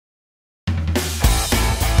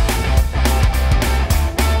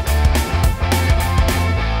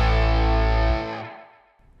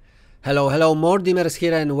Hello, Mordimer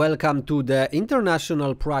here and welcome to the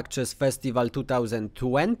International Prague Chess Festival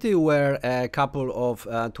 2020, where a couple of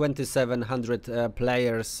 2,700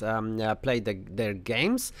 players played their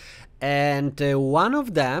games. And one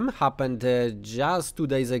of them happened just 2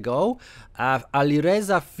 days ago.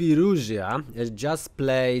 Alireza Firouzja just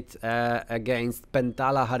played against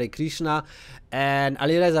Pentala Harikrishna. And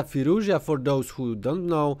Alireza Firouzja, for those who don't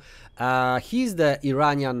know, he's the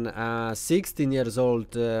Iranian 16 years old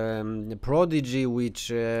prodigy,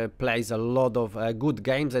 which plays a lot of good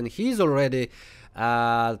games, and he's already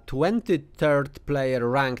 23rd player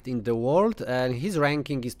ranked in the world, and his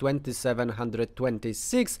ranking is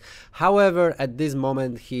 2726. However, at this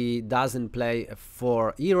moment he doesn't play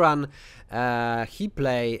for Iran. He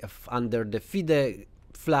play under the FIDE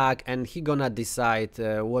flag, and he gonna decide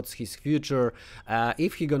what's his future,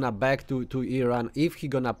 if he gonna back to Iran, if he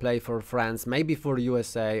gonna play for France, maybe for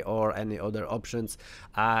USA or any other options,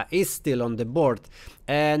 is still on the board.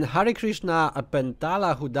 And Harikrishna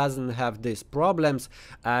Pentala, who doesn't have these problems,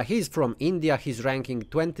 he's from India, he's ranking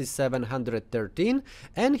 2713,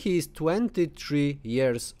 and he's 23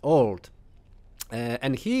 years old,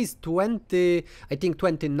 and he's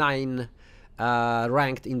 29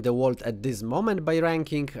 ranked in the world at this moment by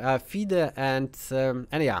ranking FIDE, and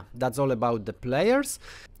yeah, that's all about the players.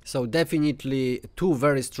 So definitely two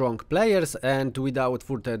very strong players, and without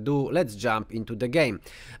further ado, let's jump into the game.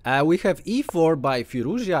 We have e4 by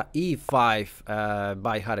Firouzja, e5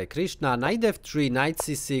 by Harikrishna, knight f3, knight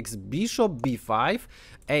c6, bishop b5,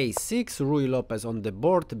 a6, Ruy Lopez on the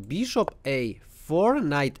board, bishop a4,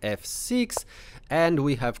 knight f6, and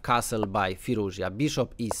we have castle by Firouzja,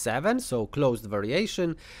 bishop e7, so closed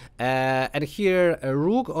variation, and here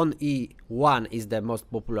rook on e1 is the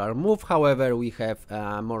most popular move. However, we have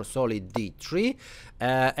more solid d3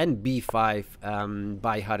 and b5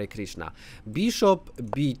 by Harikrishna. Bishop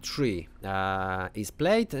b3 is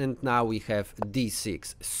played, and now we have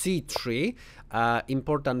d6, c3,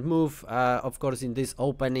 important move, of course, in this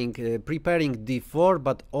opening, preparing d4,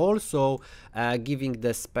 but also giving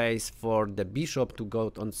the space for the bishop to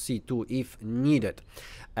go on c2 if needed.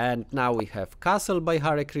 And now we have castle by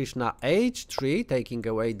Harikrishna, h3, taking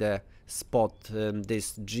away the spot,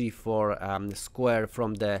 this g4 square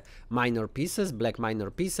from the minor pieces, black minor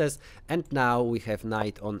pieces, and now we have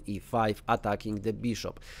knight on e5 attacking the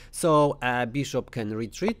bishop. So bishop can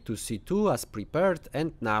retreat to c2 as prepared,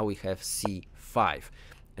 and now we have c5,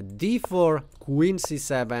 d4, queen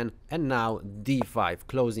c7, and now d5,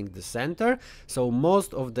 closing the center. So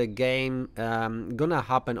most of the game gonna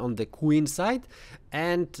happen on the queen side,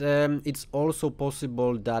 and it's also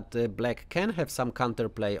possible that black can have some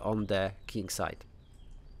counterplay on the king side.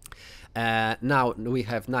 Now we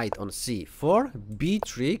have knight on c4,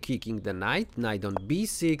 b3 kicking the knight, knight on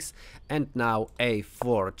b6, and now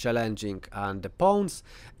a4 challenging the pawns,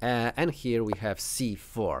 and here we have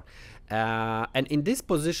c4. And in this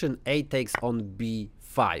position, a takes on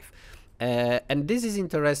b5. And this is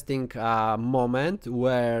interesting moment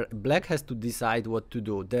where black has to decide what to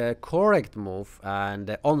do. The correct move and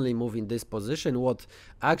the only move in this position, what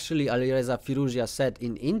actually Alireza Firouzja said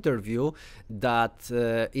in interview, that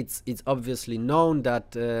it's obviously known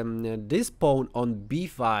that this pawn on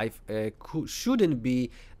b5 shouldn't be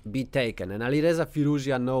taken, and Alireza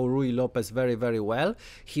Firouzja know Ruy Lopez very well.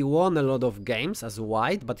 He won a lot of games as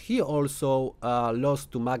white, but he also lost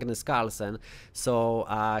to Magnus Carlsen, so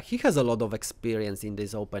he has a lot of experience in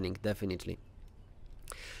this opening, definitely.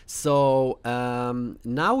 So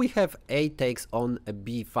now we have a takes on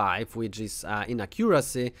b5, which is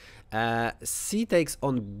inaccuracy. C takes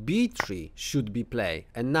on b3 should be played,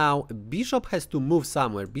 and now bishop has to move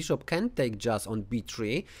somewhere. Bishop can't take just on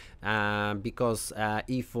b3 because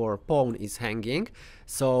e4 pawn is hanging,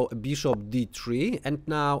 so bishop d3, and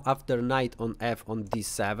now after knight on f on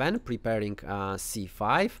d7, preparing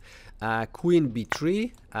c5, queen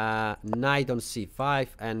b3, knight on c5,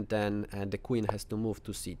 and then the queen has to move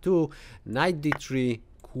to c2, knight d3,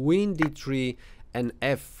 queen d3, and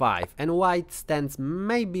f5, and white stands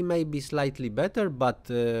maybe slightly better, but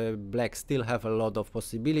black still have a lot of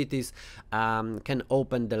possibilities, can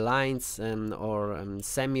open the lines or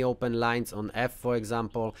semi-open lines on f, for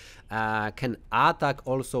example, can attack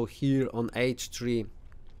also here on h3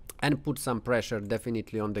 and put some pressure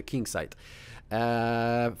definitely on the king side.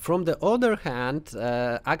 From the other hand,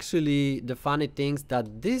 actually the funny things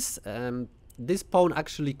that this pawn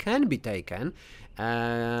actually can be taken,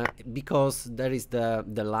 because there is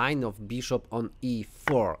the line of bishop on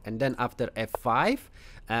e4, and then after f5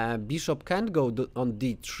 bishop can't go on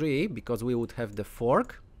d3 because we would have the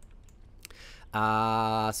fork,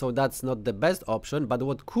 So that's not the best option, but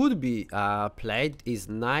what could be played is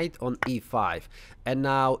knight on e5. And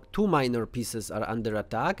now two minor pieces are under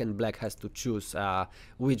attack, and black has to choose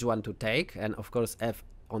which one to take. And of course, f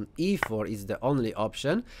on e4 is the only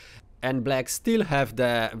option. And black still have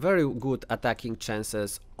the very good attacking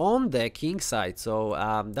chances on the king side, so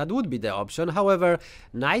that would be the option. However,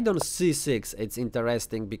 knight on c6, it's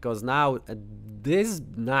interesting because now this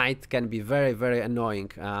knight can be very, very annoying.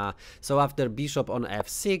 So after bishop on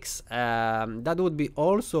f6, that would be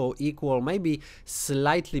also equal, maybe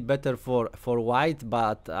slightly better for white,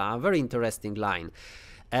 but a very interesting line.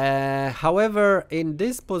 However, in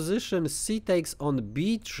this position, c takes on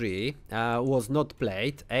b3 was not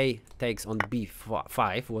played, a takes on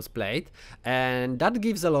b5 was played, and that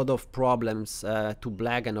gives a lot of problems to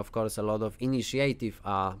black, and of course a lot of initiative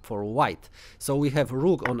for white. So we have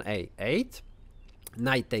rook on a8,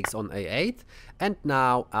 knight takes on a8, and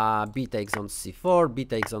now b takes on c4, b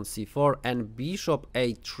takes on c4, and bishop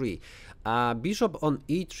a3. Bishop on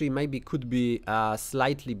e3 maybe could be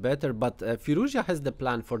slightly better, but Firouzja has the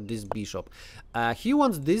plan for this bishop. He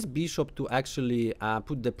wants this bishop to actually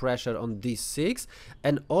put the pressure on d6,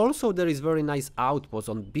 and also there is very nice outpost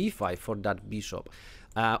on b5 for that bishop.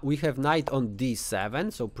 We have knight on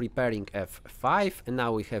d7, so preparing f5, and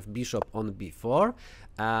now we have bishop on b4,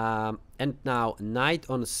 and now knight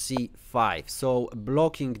on c5, so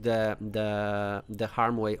blocking the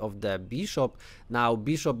harm way of the bishop. Now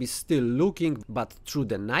bishop is still looking, but through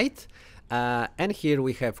the knight. And here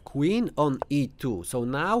we have queen on e2, so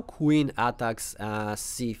now queen attacks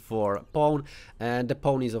c4 pawn, and the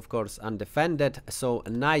pawn is of course undefended, so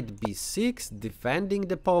knight b6 defending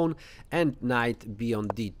the pawn, and knight b on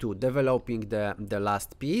d2 developing the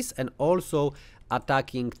last piece, and also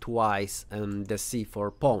attacking twice the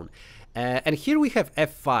c4 pawn. And here we have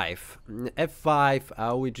f5,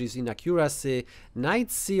 which is inaccuracy.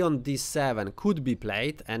 Knight c on d7 could be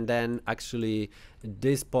played, and then actually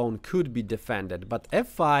this pawn could be defended. But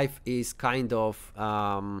f5 is kind of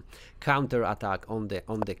counter attack on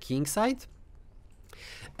the king side.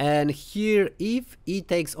 And here, if e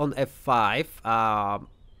takes on f5,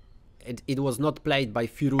 it was not played by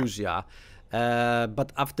Firouzja.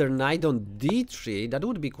 But after knight on d3, that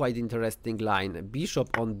would be quite interesting line.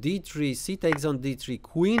 Bishop on d3, c takes on d3,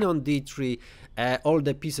 queen on d3, all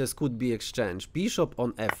the pieces could be exchanged. Bishop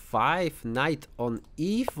on f5, knight on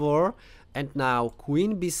e4, and now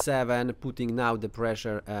queen b7, putting now the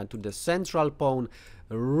pressure to the central pawn,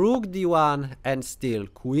 rook d1, and still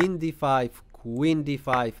queen d5,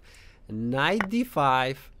 knight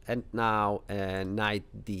d5, and now knight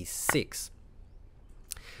d6.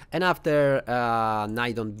 And after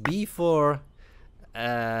knight on b4,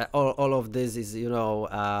 all of this is, you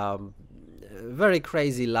know, very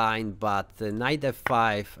crazy line, but knight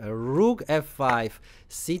f5, rook f5,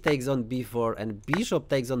 c takes on b4, and bishop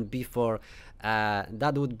takes on b4.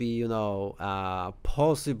 That would be, you know,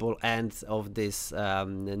 possible end of this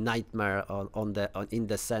nightmare in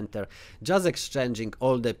the center. Just exchanging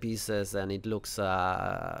all the pieces, and it looks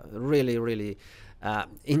really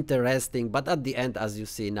interesting, but at the end, as you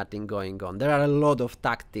see, nothing going on. There are a lot of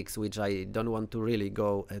tactics which I don't want to really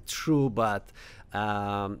go through, but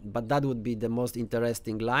that would be the most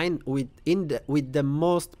interesting line with the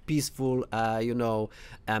most peaceful you know,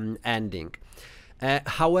 ending.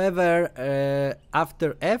 However,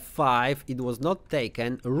 after f5 it was not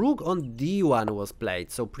taken. Rook on d1 was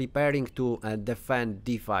played, so preparing to defend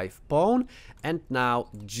d5 pawn, and now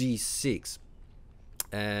g6.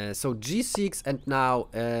 So g6, and now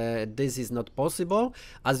this is not possible.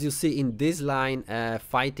 As you see in this line,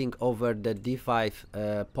 fighting over the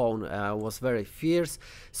d5 pawn was very fierce,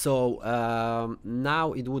 so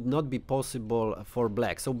now it would not be possible for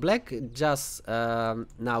black. So black just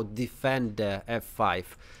now defend the f5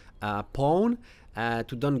 pawn,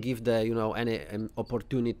 to don't give the, you know, any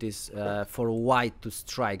opportunities for white to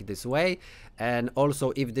strike this way. And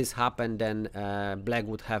also, if this happened, then black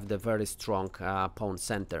would have the very strong pawn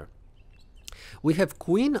center. We have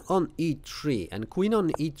queen on e3, and queen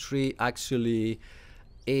on e3 actually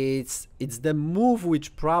it's the move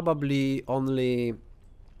which probably only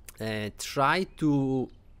try to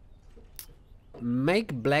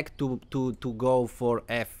make black to go for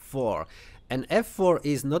f4. And f4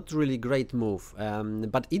 is not really great move,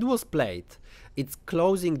 but it was played. It's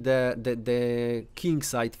closing the king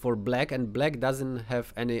side for black, and black doesn't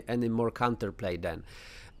have any more counterplay then.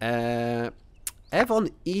 F on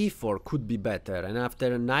e4 could be better, and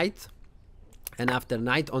after knight And after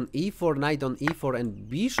knight on e4, and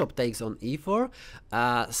bishop takes on e4,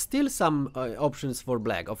 still some options for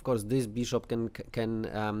black. Of course, this bishop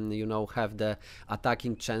can you know, have the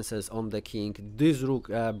attacking chances on the king. This rook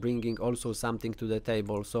bringing also something to the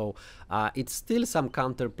table. So it's still some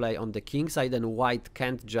counterplay on the king side, and white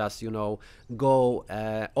can't just, you know, go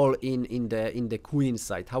all in the queen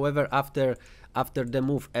side. However, after the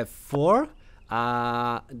move f4.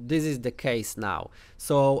 This is the case now.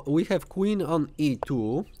 So we have queen on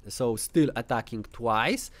e2, so still attacking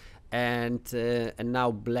twice, and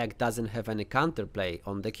now black doesn't have any counterplay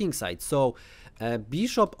on the king side. So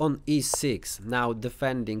bishop on e6, now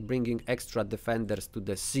defending, bringing extra defenders to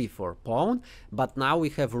the c4 pawn, but now we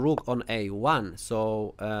have rook on a1,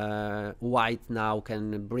 so white now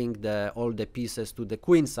can bring all the pieces to the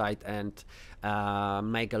queen side and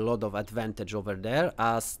make a lot of advantage over there,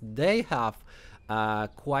 as they have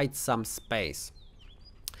quite some space.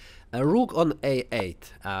 A rook on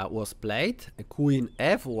a8 was played, a queen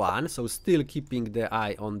f1, so still keeping the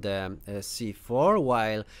eye on the c4,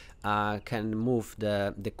 while can move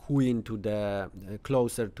the queen to the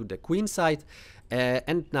closer to the queen side,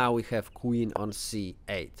 and now we have queen on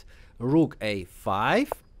c8, rook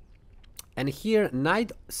a5, and here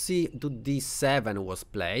knight c to d7 was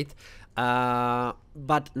played.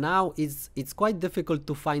 But now it's quite difficult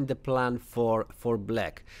to find the plan for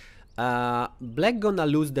black. Black gonna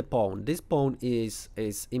lose the pawn. This pawn is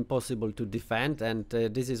impossible to defend, and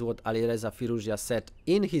this is what Alireza Firouzja said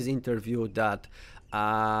in his interview, that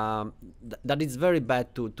that it's very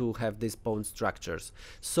bad to have these pawn structures.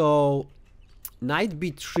 So knight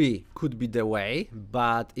b3 could be the way,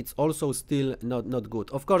 but it's also still not good.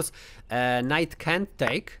 Of course, knight can't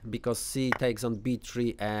take, because c takes on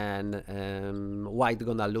b3, and white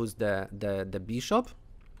gonna lose the bishop.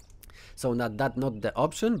 So not the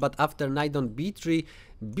option. But after knight on b3,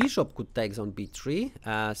 bishop could take on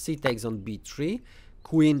b3, c takes on b3,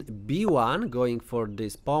 queen b1, going for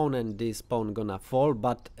this pawn, and this pawn gonna fall,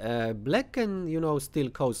 but black can, you know, still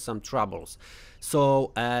cause some troubles.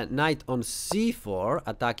 So knight on c4,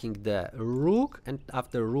 attacking the rook, and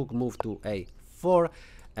after rook move to a4,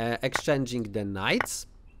 exchanging the knights,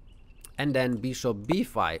 and then bishop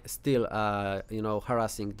b5, still you know,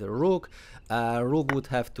 harassing the rook. Rook would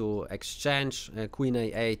have to exchange, queen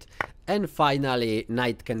a8, and finally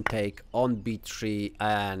knight can take on b3,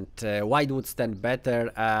 and white would stand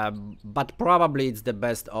better, but probably it's the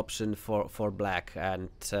best option for black, and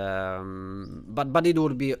but it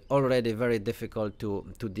would be already very difficult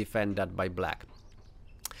to defend that by black.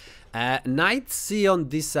 Knight c on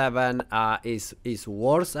d7 is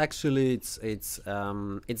worse, actually. It's a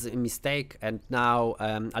mistake, and now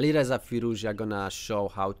Alireza Firouzja gonna show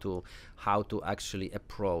how to actually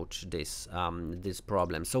approach this this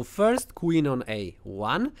problem. So first, queen on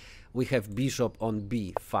a1, we have bishop on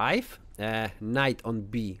b5, knight on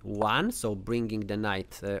b1, so bringing the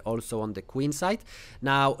knight also on the queen side.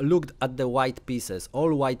 Now look at the white pieces.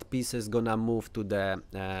 All white pieces gonna move to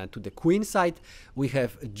the queen side. We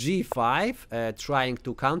have g5 trying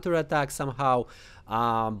to counterattack somehow,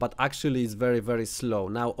 but actually it's very slow.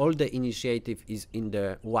 Now all the initiative is in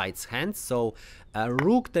the white's hands. So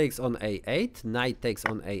rook takes on a8, knight takes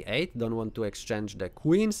on a8, don't want to exchange the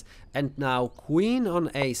queens, and now queen on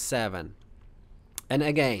a7. And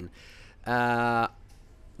again,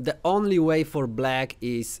 the only way for black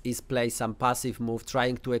is play some passive move,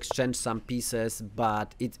 trying to exchange some pieces,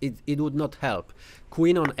 but it would not help.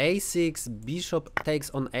 Queen on a6, bishop takes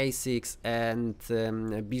on a6, and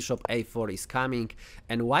bishop a4 is coming,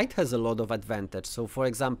 and white has a lot of advantage. So for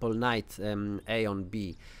example, knight a on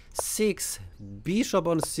b6, bishop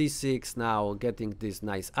on c6, now getting this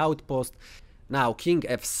nice outpost. Now king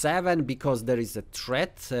f7, because there is a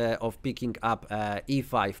threat of picking up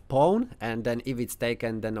e5 pawn, and then if it's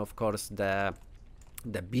taken, then of course the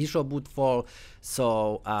bishop would fall.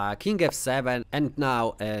 So king f7, and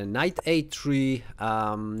now knight a3,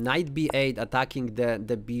 knight b8, attacking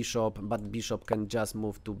the bishop, but bishop can just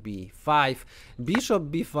move to b5, bishop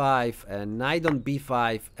b5, knight on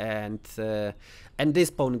b5, and this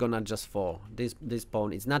pawn gonna just fall. This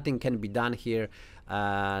pawn is nothing can be done here.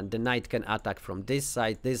 The knight can attack from this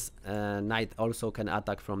side. This knight also can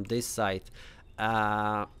attack from this side.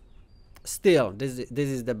 Still, this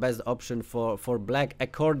is the best option for black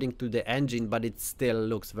according to the engine, but it still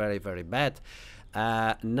looks very bad.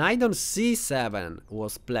 Knight on c7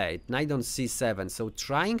 was played. Knight on c7, so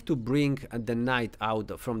trying to bring the knight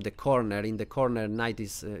out from the corner. In the corner, knight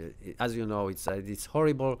is, as you know, it's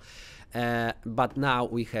horrible. But now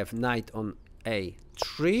we have knight on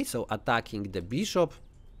a3, so attacking the bishop.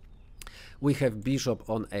 we have bishop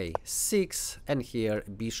on a6, and here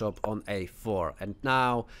bishop on a4. And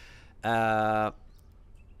now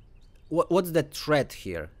what's the threat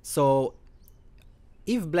here? So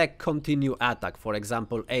if black continue attack, for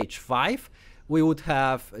example h5, we would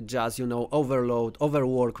have just, you know,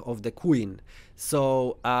 overwork of the queen.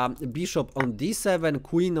 So bishop on d7,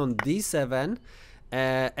 queen on d7,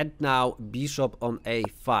 and now bishop on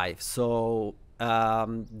a5. So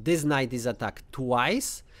this knight is attacked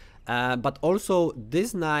twice, but also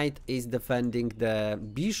this knight is defending the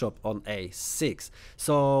bishop on a6.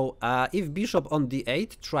 So if bishop on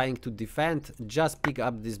d8 trying to defend, just pick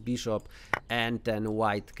up this bishop, and then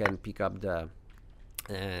white can pick up the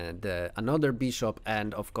another bishop,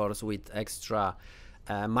 and of course with extra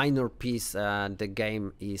minor piece the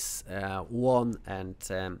game is won, and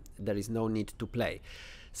there is no need to play.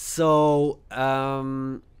 So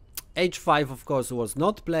h5 of course was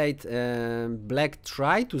not played. Black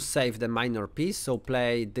tried to save the minor piece, so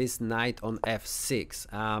play this knight on f6,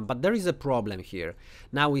 but there is a problem here.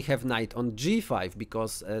 Now we have knight on g5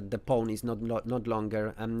 because the pawn is not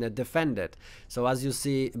longer defended. So as you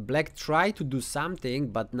see, black tried to do something,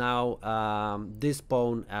 but now this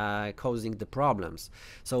pawn causing the problems.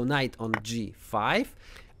 So knight on g5.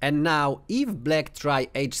 And now if black try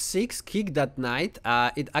h6, kick that knight,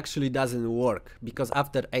 it actually doesn't work, because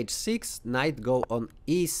after h6, knight go on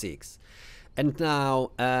e6. And now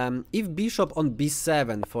if bishop on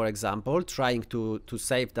b7, for example, trying to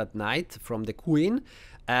save that knight from the queen,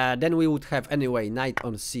 then we would have anyway knight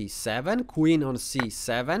on c7, queen on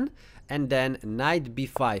c7, and then knight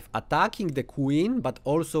b5, attacking the queen, but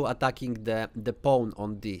also attacking the pawn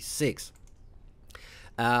on d6.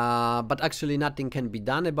 But actually nothing can be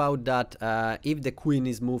done about that. If the queen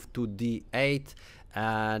is moved to d8,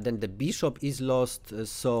 then the bishop is lost,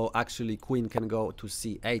 so actually queen can go to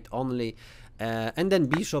c8 only, and then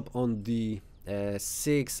bishop on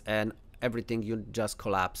d6, and everything you just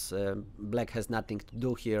collapse. Black has nothing to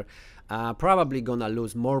do here, probably gonna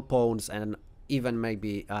lose more pawns and even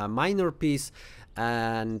maybe a minor piece.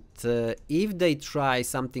 And if they try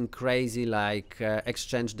something crazy like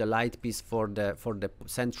exchange the light piece for the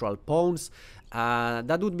central pawns,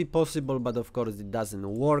 that would be possible, but of course it doesn't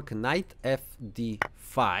work. Knight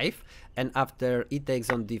fd5, and after it takes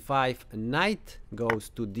on d5, knight goes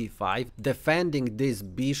to d5, defending this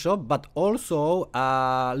bishop, but also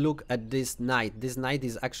look at this knight. This knight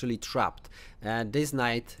is actually trapped. This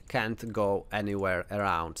knight can't go anywhere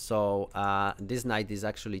around, so this knight is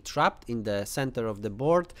actually trapped in the center of the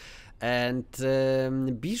board. And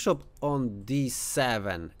bishop on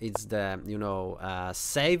d7, it's the, you know,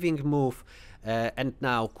 saving move. And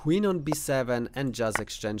now queen on b7, and just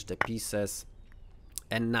exchange the pieces,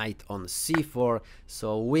 and knight on c4,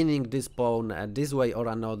 so winning this pawn this way or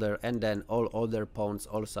another, and then all other pawns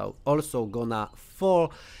also gonna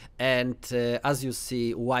fall. And as you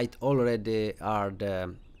see, white already are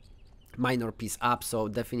the minor piece up, so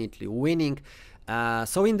definitely winning.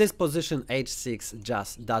 So in this position h6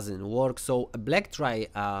 just doesn't work, so black try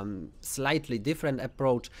slightly different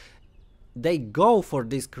approach. They go for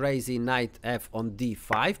this crazy knight f on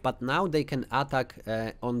d5, but now they can attack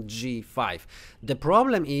on g5. The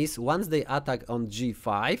problem is, once they attack on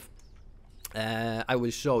g5, I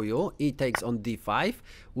will show you, it takes on d5,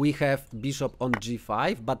 we have bishop on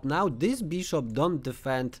g5, but now this bishop don't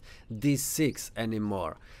defend d6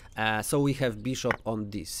 anymore. So we have bishop on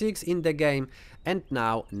d6 in the game, and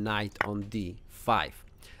now knight on d5.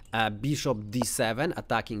 Bishop d7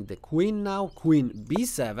 attacking the queen now, queen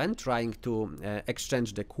b7 trying to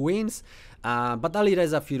exchange the queens, but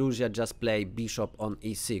Alireza Firouzja just play bishop on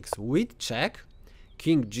e6 with check,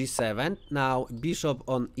 king g7, now bishop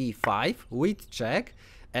on e5 with check,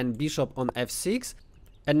 and bishop on f6.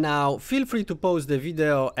 And now feel free to pause the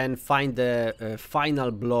video and find the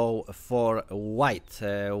final blow for white.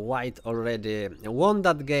 White already won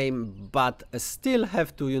that game, but still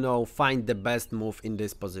have to, you know, find the best move in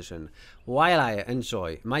this position while I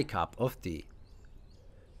enjoy my cup of tea.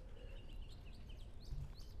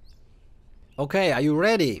 Okay, are you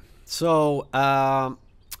ready? So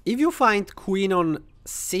if you find queen on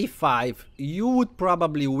c5, you would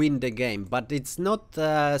probably win the game, but it's not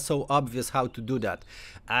so obvious how to do that.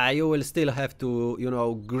 You will still have to, you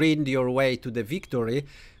know, grind your way to the victory.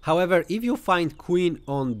 However, if you find queen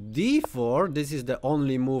on d4, this is the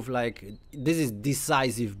only move, like this is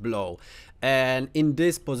decisive blow. And in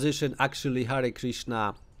this position, actually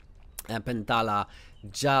Harikrishna and Pentala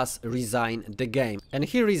just resign the game, and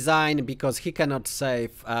he resigned because he cannot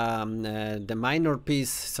save the minor piece,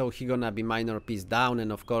 so he gonna be minor piece down,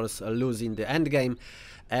 and of course losing the end game.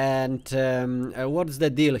 And what's the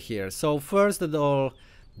deal here? So first of all,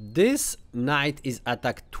 this knight is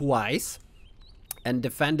attacked twice and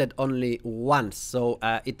defended only once, so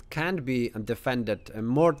it can't be defended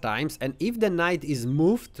more times. And if the knight is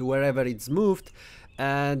moved wherever it's moved,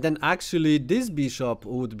 then actually this bishop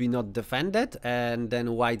would be not defended, and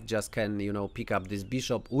then white just can, you know, pick up this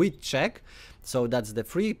bishop with check. So that's the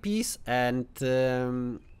free piece. And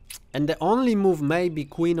the only move may be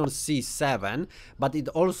queen on c7, but it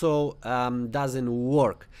also doesn't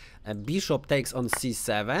work. Bishop takes on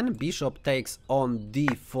c7, bishop takes on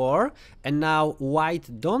d4, and now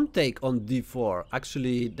white don't take on d4.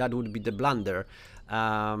 Actually, that would be the blunder,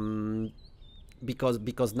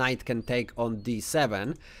 because knight can take on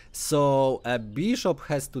d7. So bishop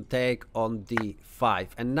has to take on d5,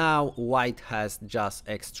 and now white has just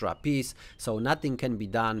extra piece, so nothing can be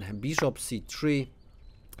done. Bishop c3,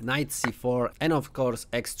 knight c4, and of course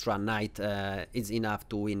extra knight is enough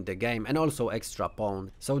to win the game, and also extra pawn.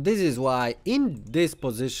 So this is why in this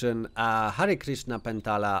position Harikrishna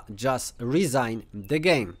Pentala just resigned the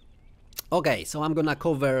game. Okay, so I'm gonna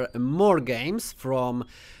cover more games from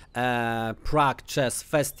Prague Chess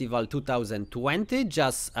Festival 2020.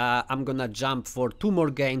 Just I'm gonna jump for 2 more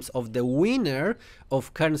games of the winner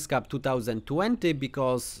of Cairns Cup 2020,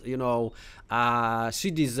 because, you know, she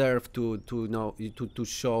deserved to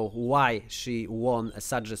show why she won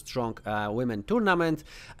such a strong women tournament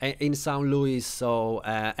in St. Louis. So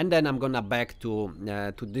and then I'm gonna back to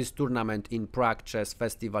this tournament in Prague Chess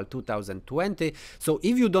Festival 2020. So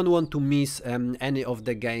if you don't want to miss any of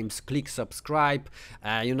the games, click subscribe,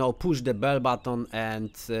 you know, push the bell button, and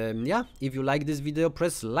yeah, if you like this video,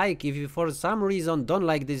 press like. If you for some reason don't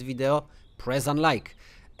like this video, press unlike,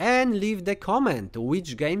 and leave the comment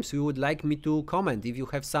which games you would like me to comment. If you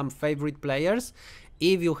have some favorite players,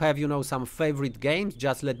 if you have, you know, some favorite games,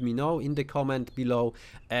 just let me know in the comment below.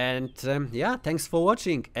 And yeah, thanks for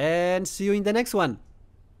watching, and see you in the next one.